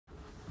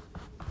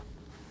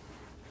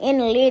In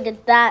the lead, the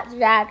thoughts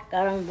that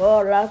got on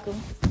board like a.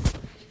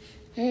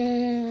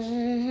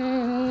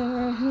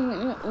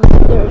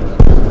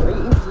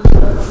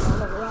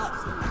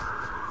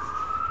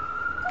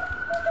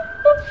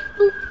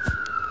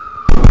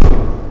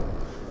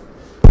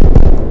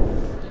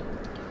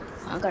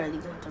 I gotta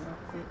leave that real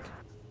quick.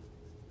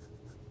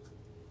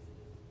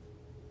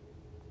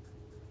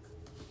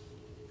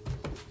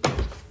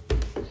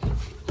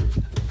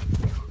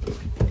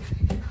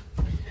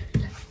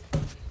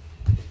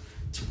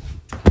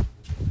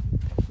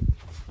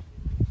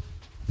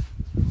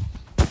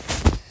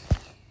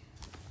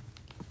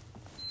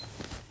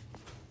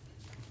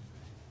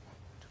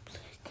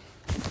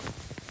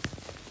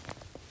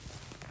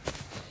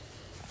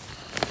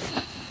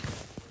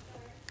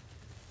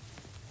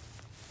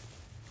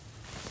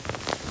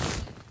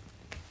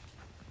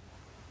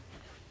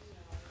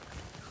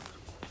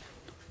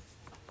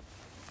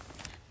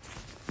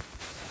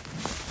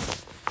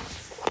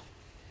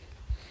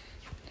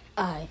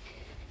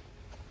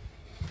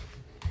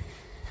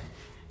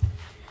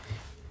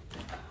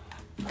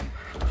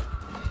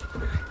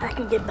 I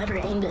can get better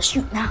aim to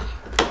shoot now.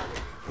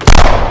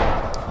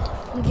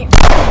 I'm getting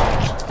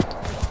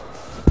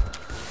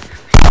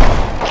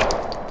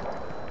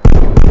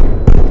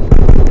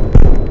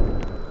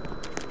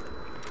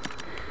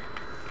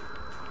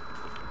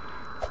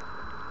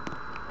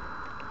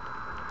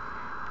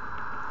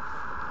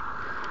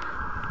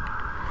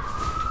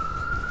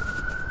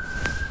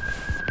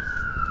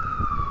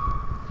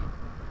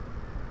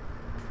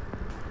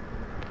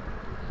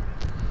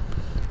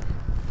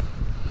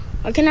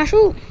I cannot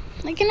shoot.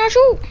 I cannot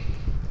shoot.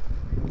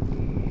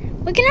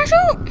 I cannot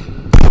shoot.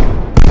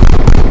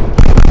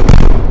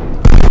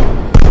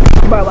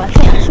 Bro, I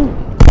can't shoot.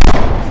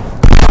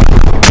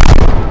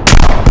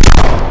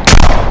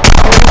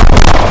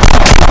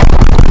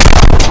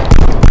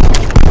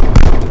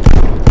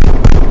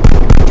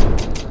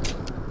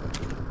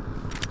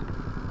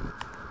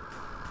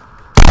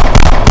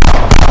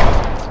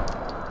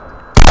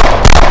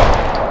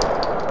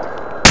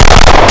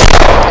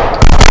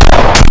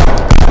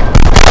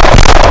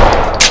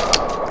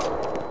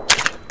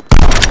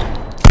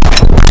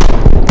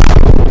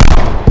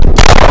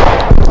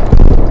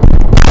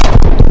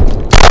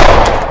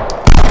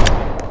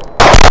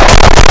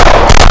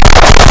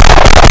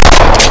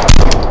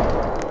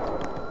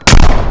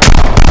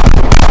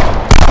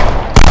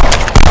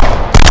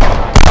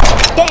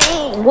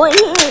 What?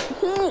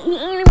 He ain't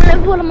even let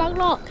me pull him out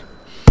lock.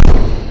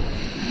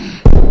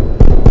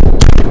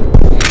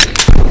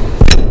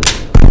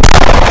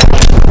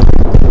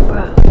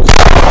 Bro,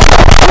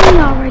 he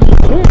already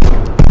did.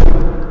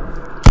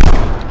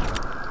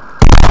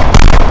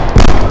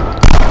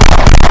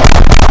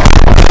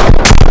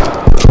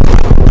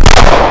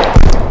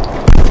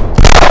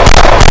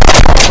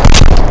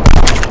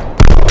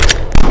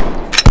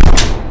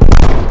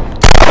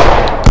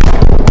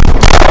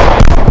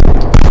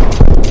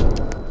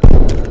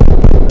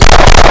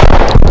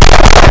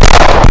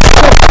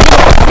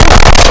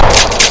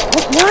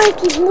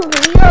 Keep moving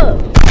me up.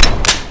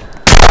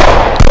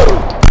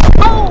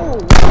 Oh!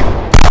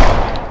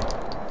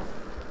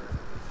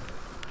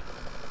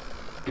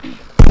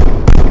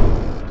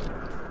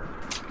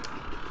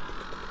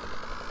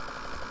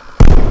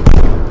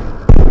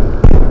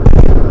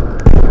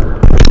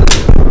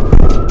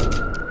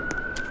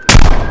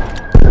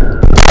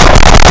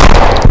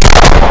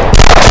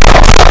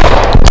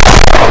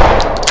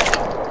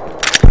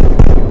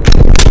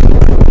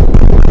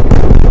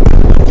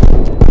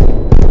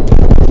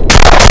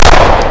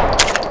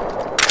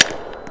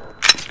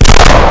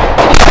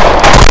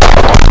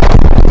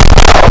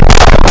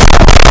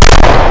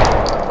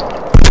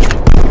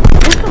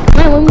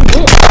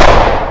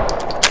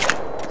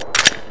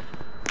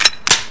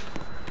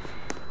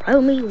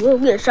 Bro, me will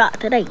get shot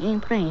today. You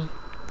ain't playing.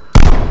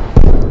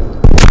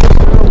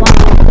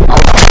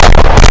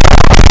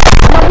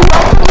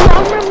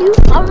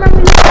 I remember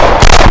you.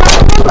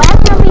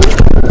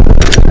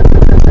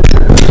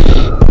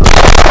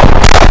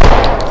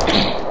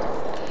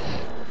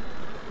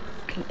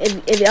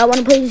 If y'all want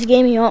to play this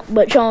game,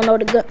 but y'all don't know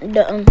the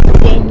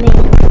game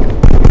name,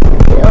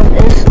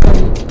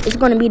 it's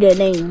gonna be the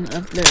name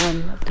of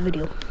the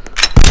video.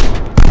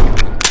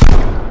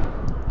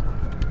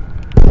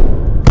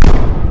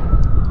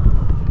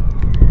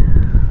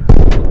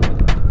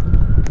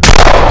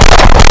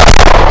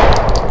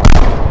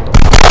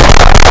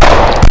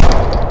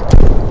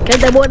 Cause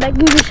that boy that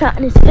can get shot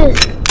in his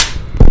fist.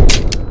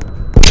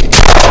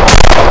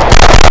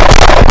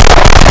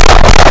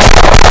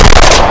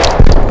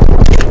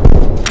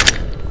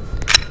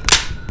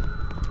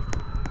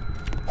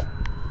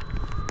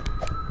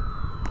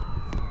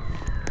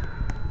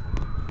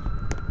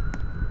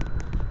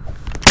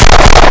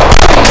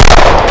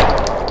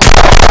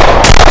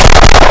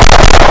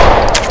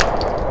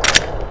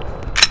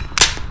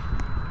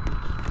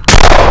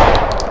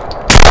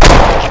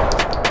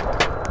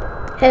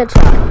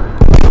 Headshot.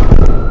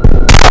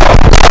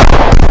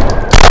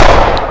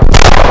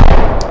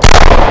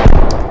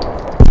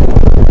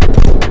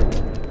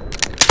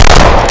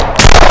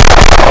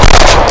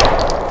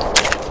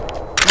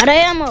 Out of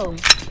ammo.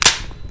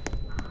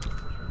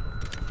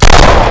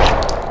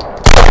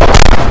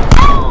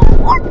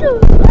 What the?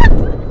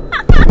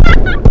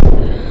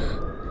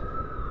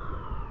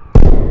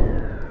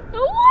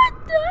 What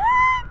the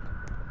heck?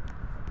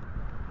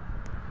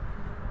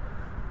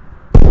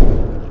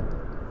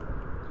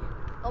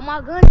 Oh, my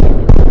gun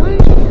jammed. My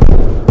gun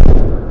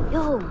jammed.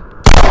 Yo.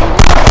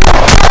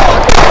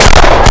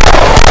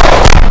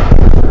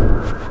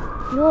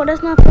 Yo,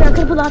 that's not fair. I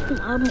could pull out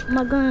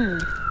my gun.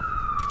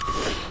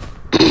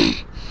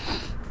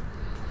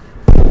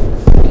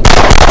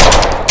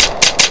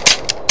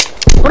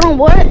 Hold on,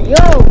 what? Yo,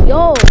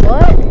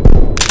 what?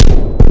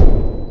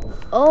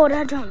 Oh,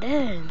 that jumped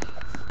dead.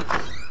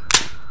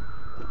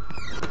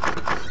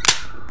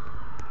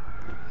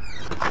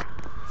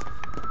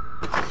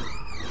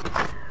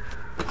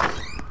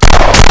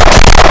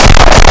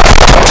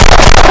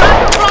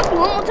 One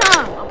more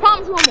time. I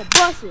promise you I'm gonna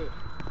bust it.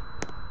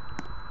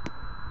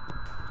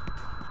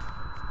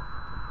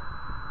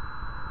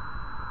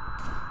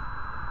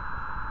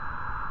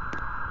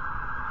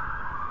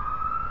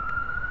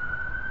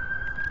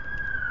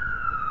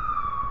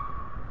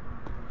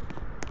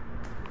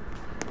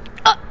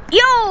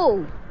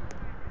 Yo!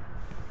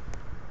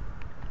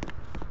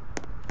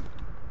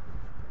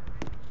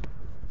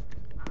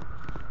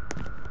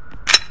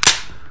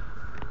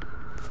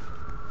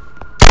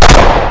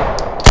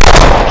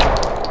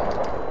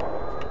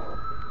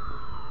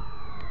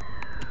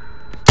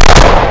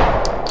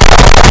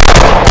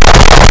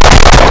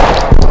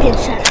 Get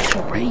shot at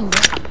your brain, bro.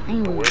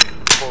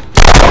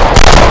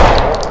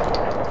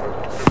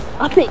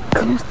 I pick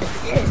guns to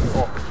death.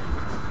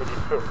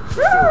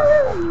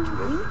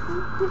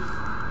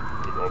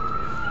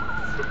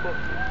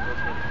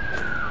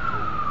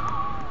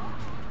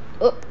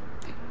 Oh.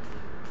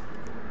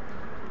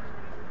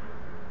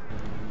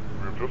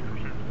 We have just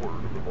received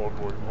word of an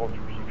ongoing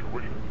hostage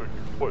situation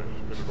taking place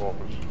in an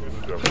office in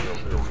the downtown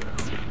area.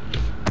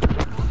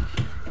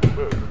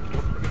 Men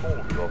took control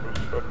of the office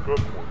at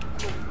gunpoint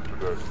earlier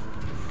today.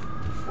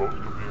 Most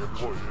of the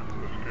employees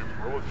escaped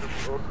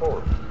relatively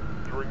unharmed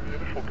during the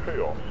initial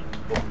chaos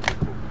of the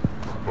victim,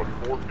 but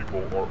 4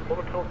 people are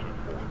unaccounted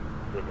for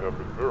and have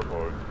been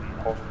verified to be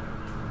hostages.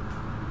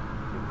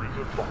 The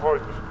reason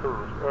behind this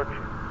terrorist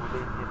action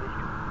remains a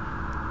mystery.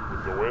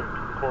 With no end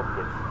to the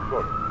conflict in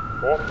sight,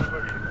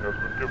 authorization has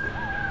been given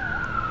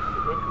to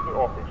enter the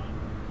office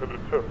and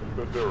attempt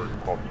a daring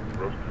hostage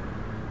rescue.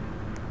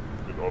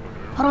 In other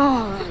news, Hold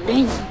on,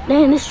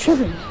 dang, this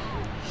tripping.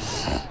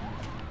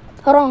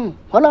 Hold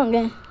on,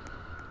 gang.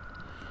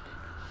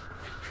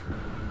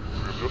 we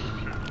have just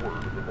received word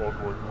of an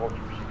ongoing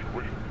hostage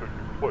situation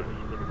taking place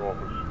in an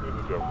office in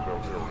the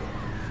downtown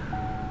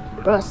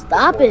area. Bro,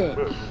 stop it.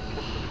 Men took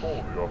control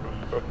of the office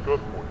at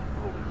gunpoint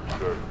earlier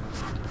today.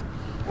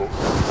 Most of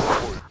the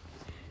employees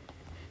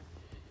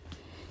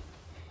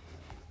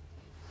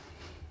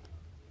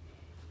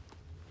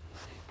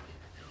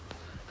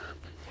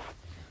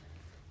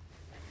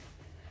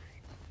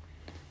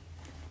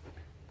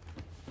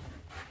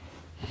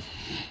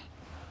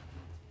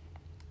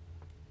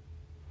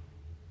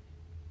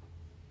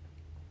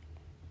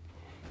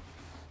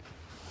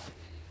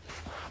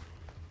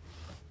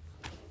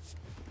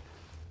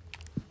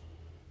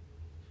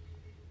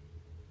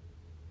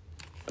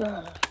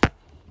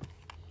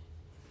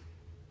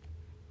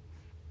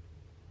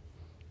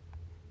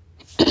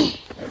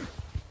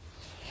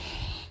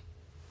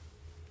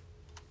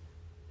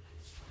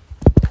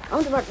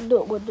I'm about to do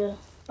it with the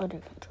other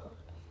controller.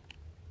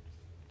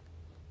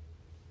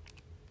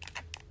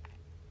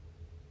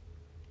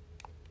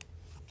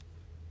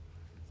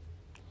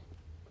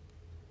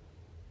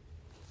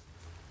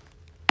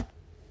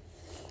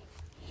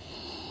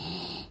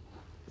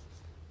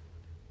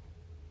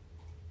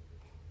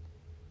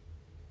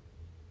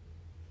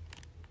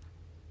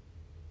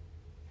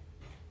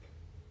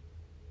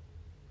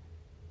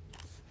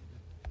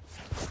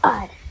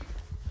 Alright.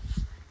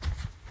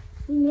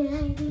 You need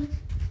anything?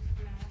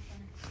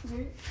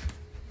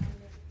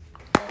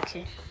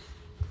 Okay.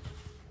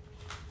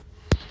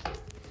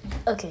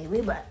 Okay, we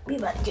about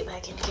to get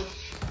back in the game.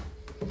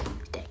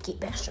 That get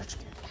back starts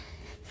again.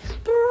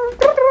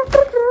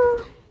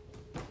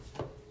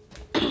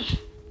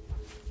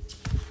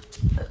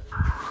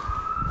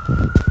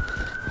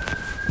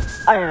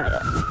 Alright.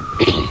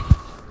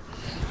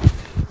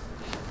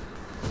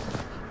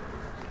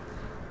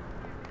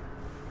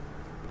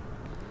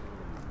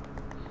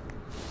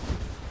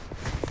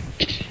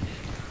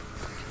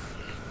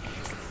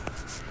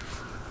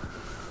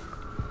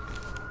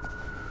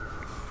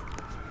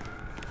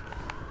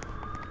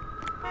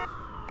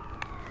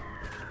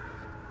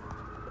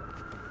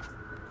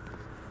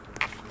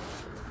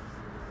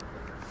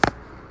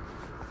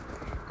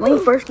 When you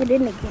first get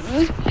in the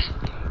game,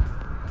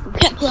 you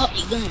can't pull out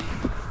your gun.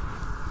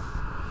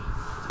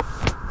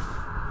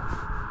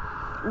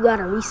 You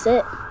gotta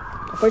reset.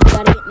 First you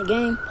gotta get in the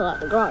game, pull out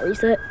the Glock,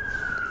 reset.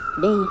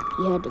 Then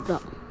you had the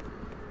Glock.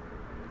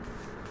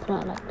 Put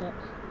out like that.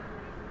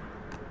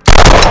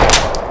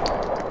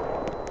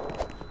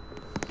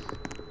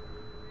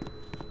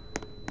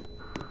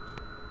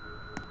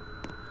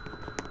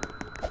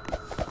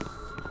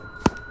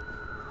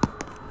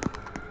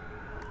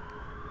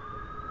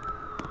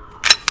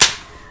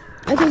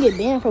 can get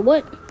banned for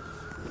what?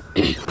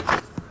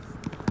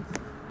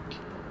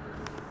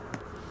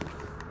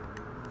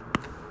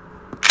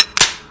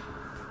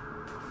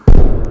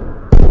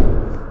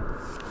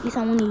 At least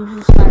I want to use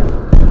this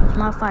firearm. It's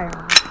my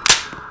firearm.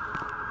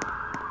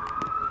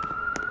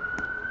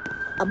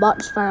 I bought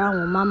this firearm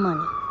with my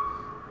money.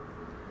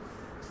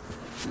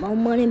 More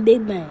money,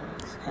 big bangs.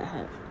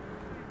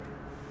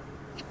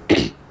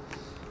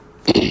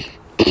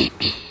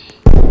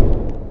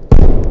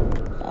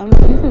 I'm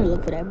gonna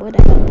look for that boy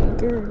that got me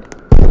girl.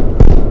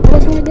 Oh,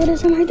 somebody did it,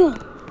 somebody do it.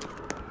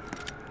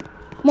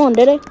 Come on,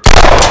 did it?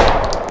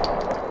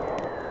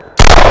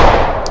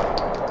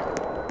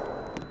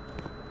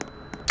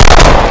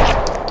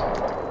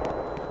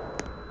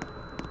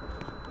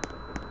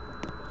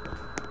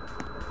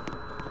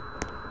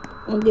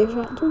 Wanna get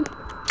shot too?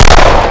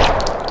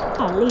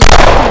 I'll leave it.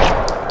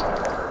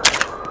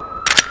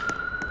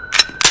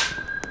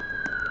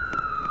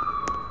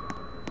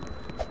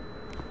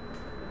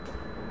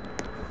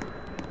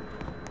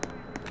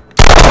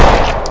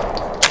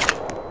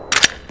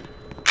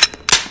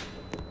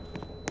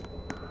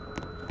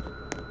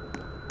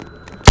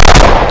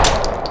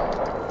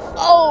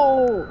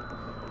 Oh!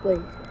 Wait.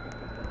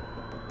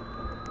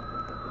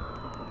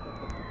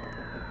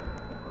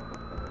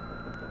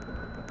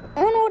 I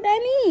don't know what that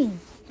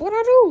means. What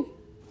I do?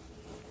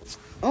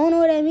 I don't know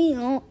what that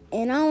means,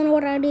 and I don't know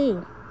what I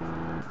did.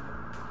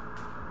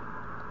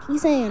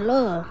 He's saying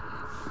love.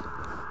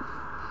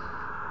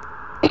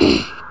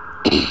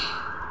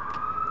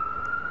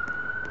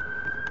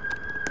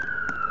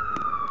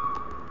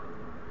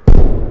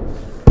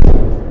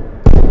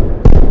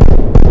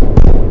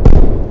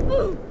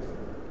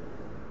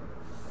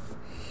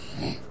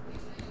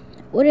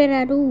 What did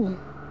I do?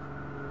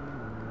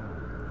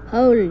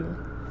 Holy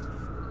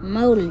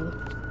moly.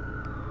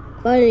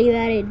 Holy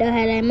body, don't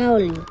have that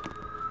moly.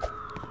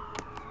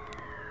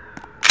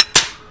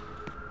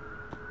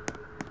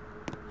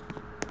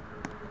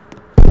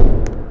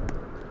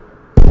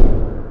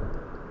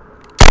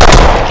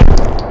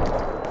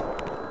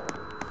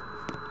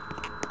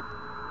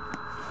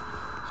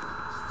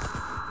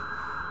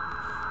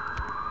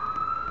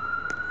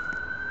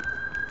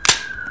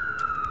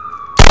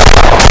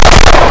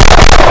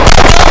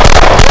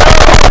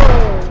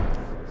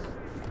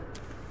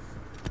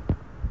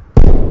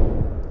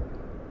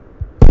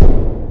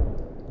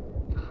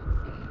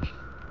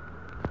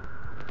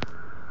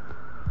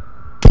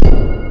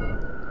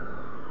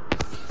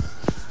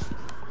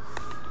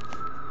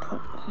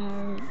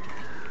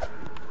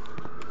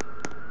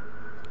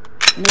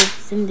 No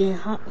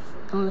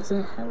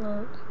sending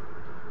hello.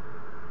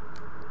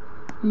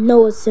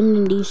 No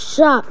sending these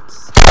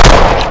shots.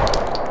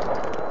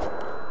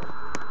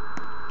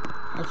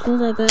 As soon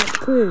as I got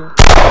clear.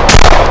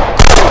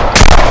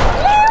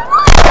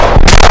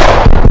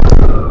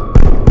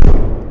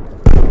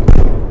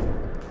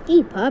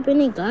 He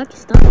popping and Glock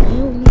stop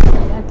playing with me.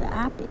 I got the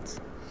opposites.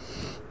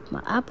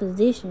 My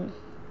opposition.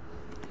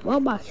 Why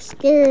am I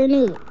scaring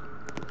up?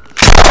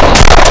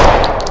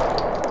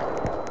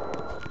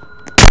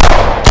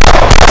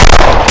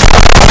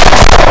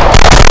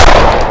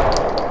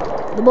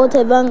 The boy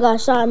Tevon got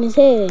shot in his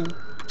head.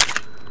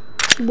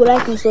 He was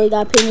lacking, so he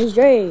got put in his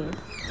dread.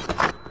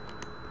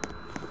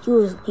 He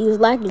was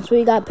lacking, so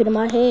he got put in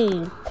my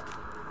head.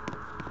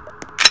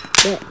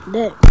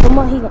 Come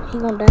on, he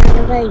gonna die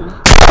today.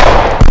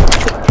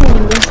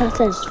 Pain inside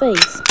his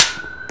face.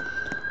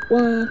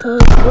 1, 2,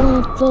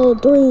 4,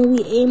 3,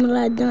 we aiming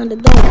like down the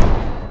door.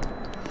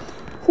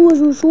 Who is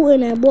you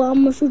shooting at, boy?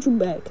 I'm gonna shoot you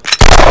back.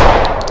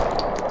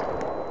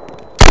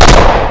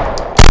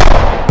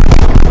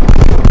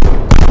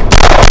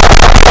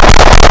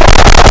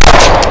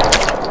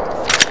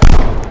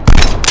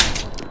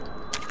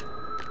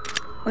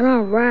 When I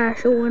ride,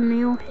 shoot one in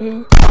your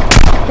head.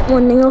 Hit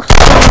one in your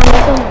stomach.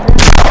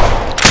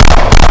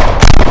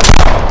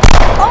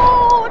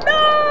 Oh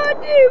no,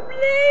 you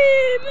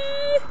bleed,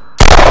 man.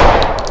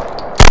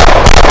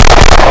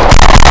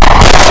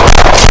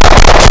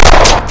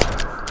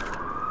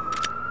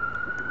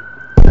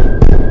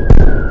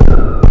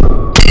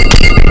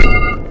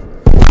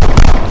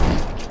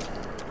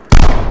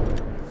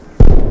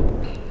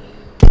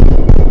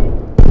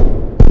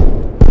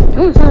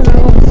 Sometimes I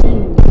want to see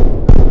you.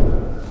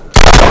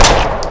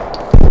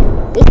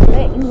 This will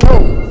let you know.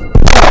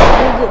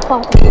 You get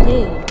popped in the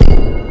head.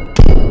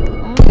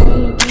 I don't know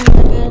anything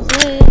like I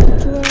said, but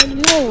you already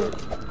know it.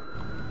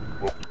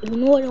 If you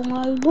know it, then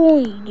why you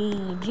doing it,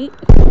 then, Jit?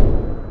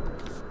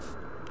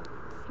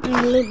 I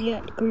ain't live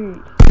at the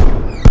crib.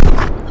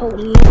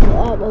 Hopefully, you go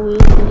up over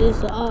here and this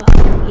or up.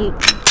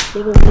 They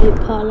gonna get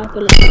popped like a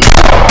little.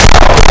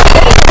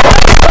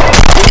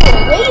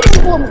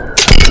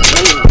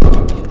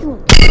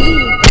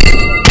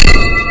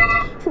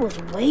 He was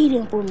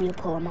waiting for me to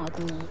pull my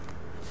gun.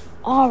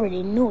 I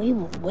already knew he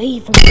was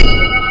waiting for me to pull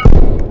my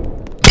gun.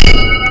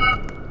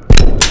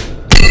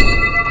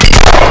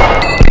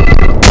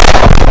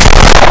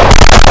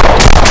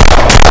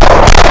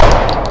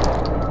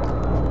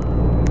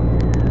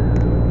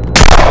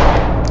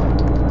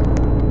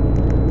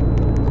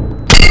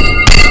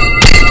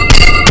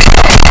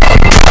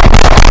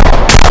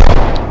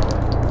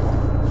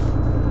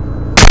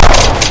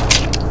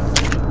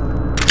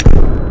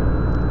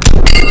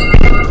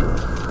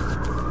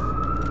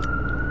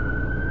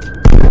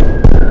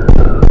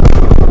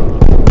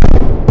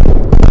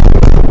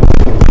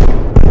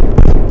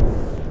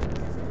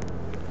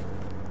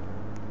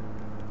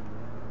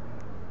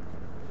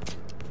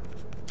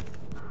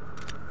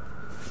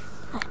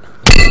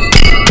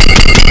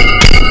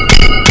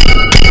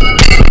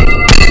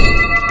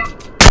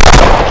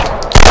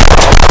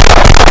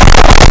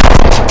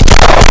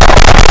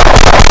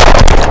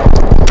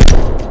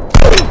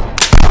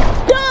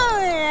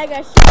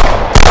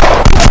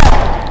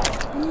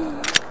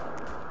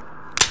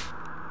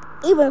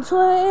 even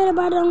tell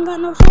everybody don't got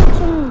no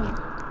shots on.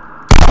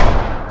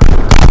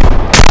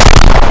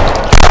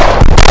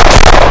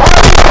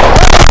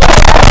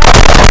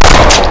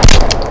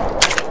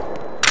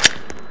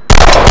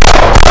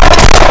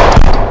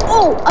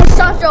 Oh, I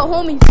shot your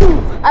homie too.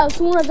 As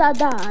soon as I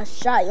die, I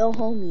shot your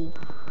homie.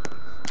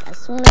 As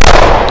soon as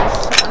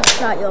I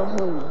shot your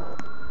homie.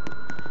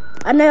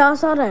 I know y'all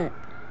saw that.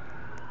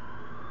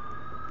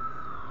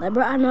 Like,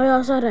 bro, I know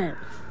y'all saw that.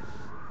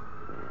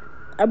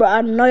 Bro,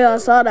 I know y'all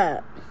saw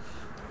that.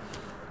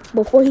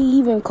 Before he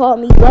even caught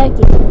me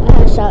blacking, I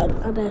had shot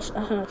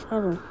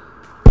him.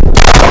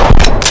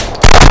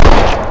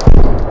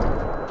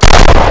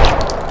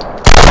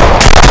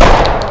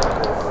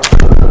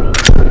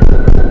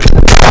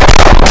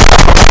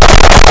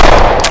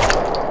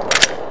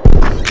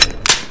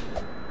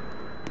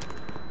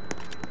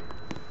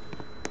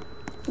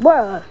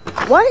 Bruh,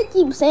 why do you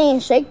keep saying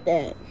shake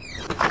that?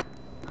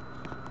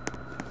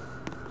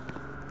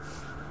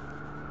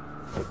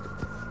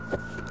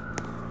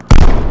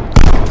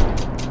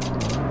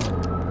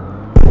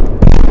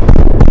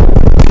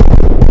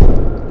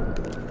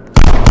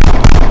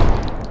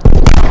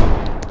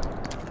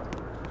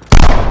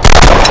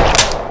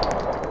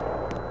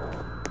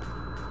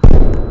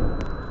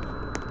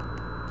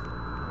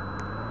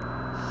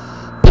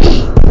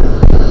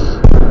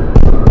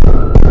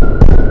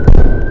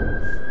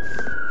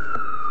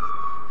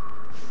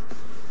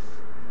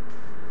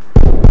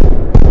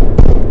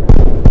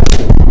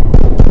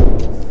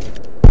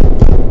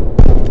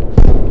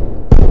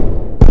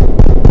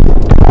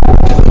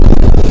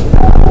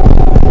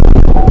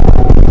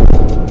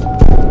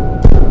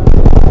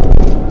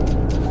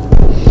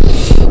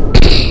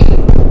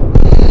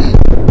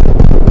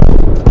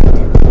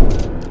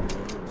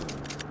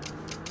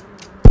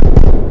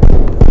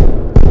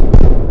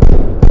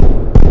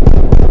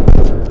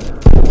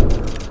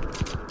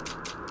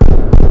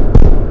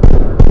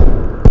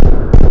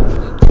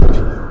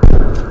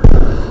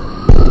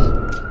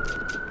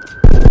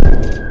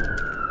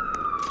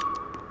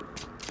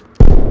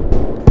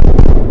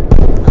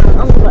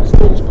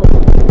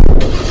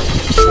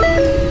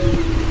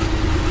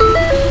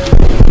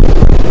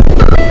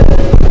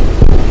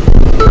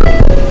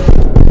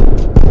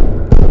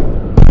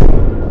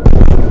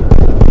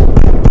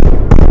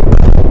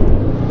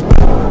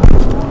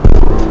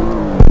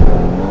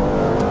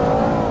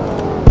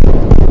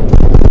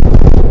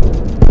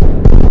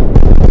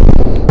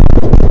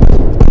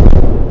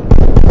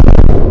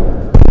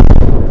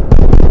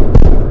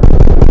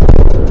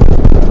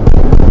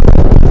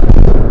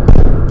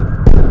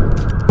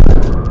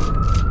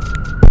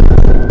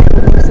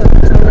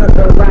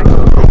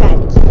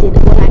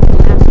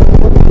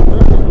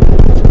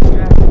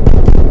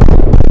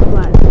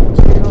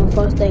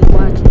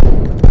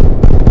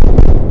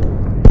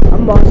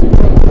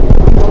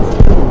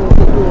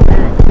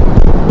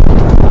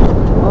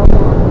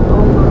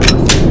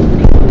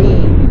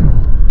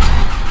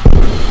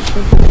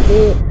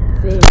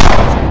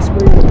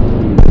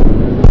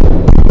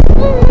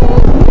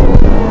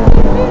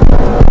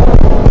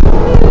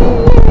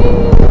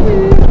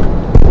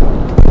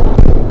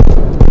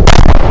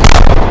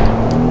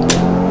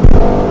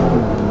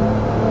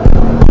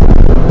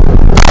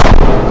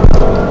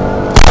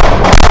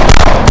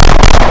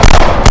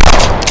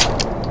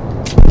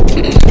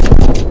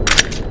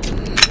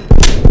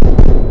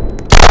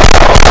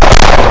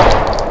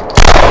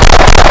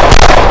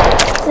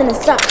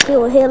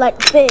 Still here like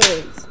the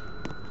feds.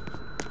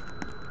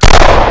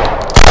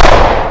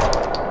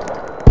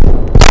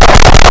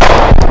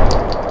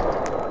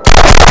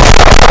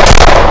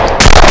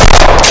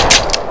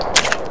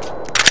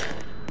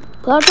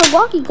 Cause I'm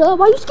walkie, cuz.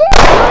 Why you scared?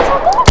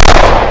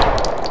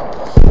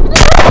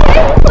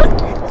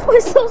 This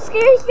was so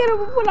scary. He's scared of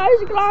me when I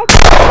was Glock.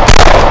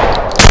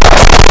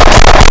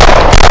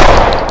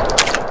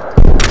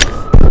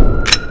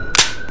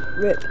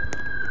 Rip.